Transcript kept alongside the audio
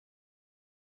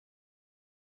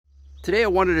Today I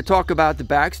wanted to talk about the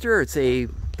BAGSTER. It's a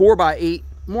 4x8,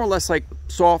 more or less like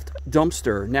soft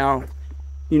dumpster. Now,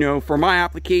 you know, for my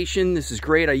application, this is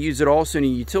great. I use it also in a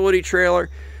utility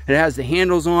trailer. It has the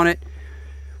handles on it.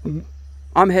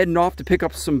 I'm heading off to pick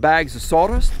up some bags of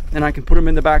sawdust, and I can put them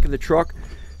in the back of the truck.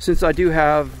 Since I do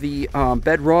have the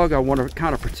bed rug, I want to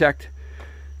kind of protect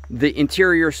the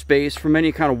interior space from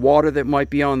any kind of water that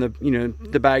might be on the, you know,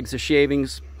 the bags of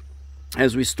shavings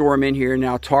as we store them in here.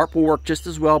 Now, tarp will work just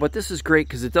as well, but this is great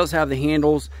because it does have the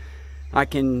handles. I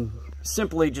can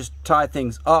simply just tie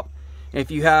things up. If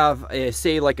you have a,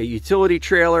 say, like a utility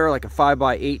trailer, like a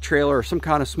 5x8 trailer or some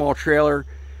kind of small trailer,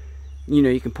 you know,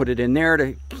 you can put it in there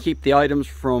to keep the items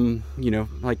from, you know,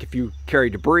 like if you carry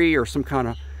debris or some kind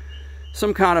of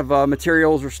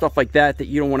materials or stuff like that that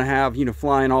you don't want to have, you know,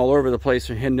 flying all over the place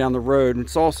or heading down the road. And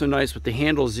it's also nice with the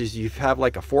handles is you have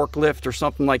like a forklift or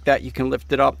something like that, you can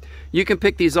lift it up. You can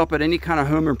pick these up at any kind of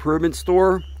home improvement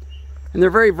store, and they're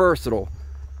very versatile,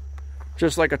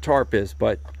 just like a tarp is,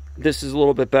 but this is a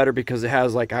little bit better because it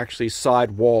has like actually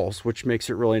side walls, which makes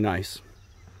it really nice.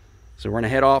 So we're gonna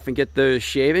head off and get those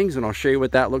shavings, and I'll show you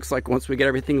what that looks like once we get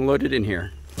everything loaded in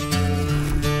here.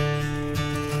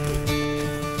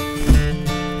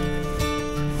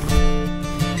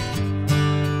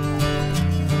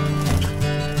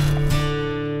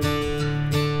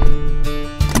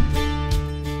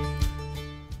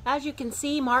 As you can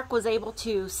see, Mark was able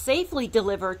to safely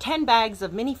deliver 10 bags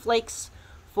of mini flakes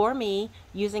for me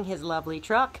using his lovely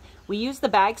truck. We used the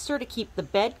BAGSTER to keep the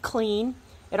bed clean.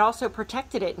 It also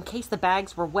protected it in case the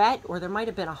bags were wet or there might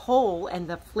have been a hole and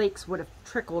the flakes would have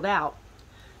trickled out.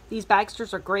 These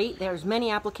BAGSTERs are great. There's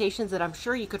many applications that I'm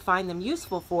sure you could find them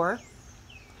useful for.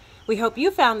 We hope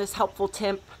you found this helpful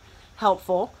tip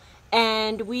helpful,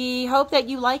 and we hope that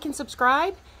you like and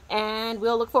subscribe, and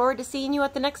we'll look forward to seeing you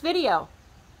at the next video.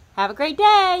 Have a great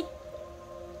day!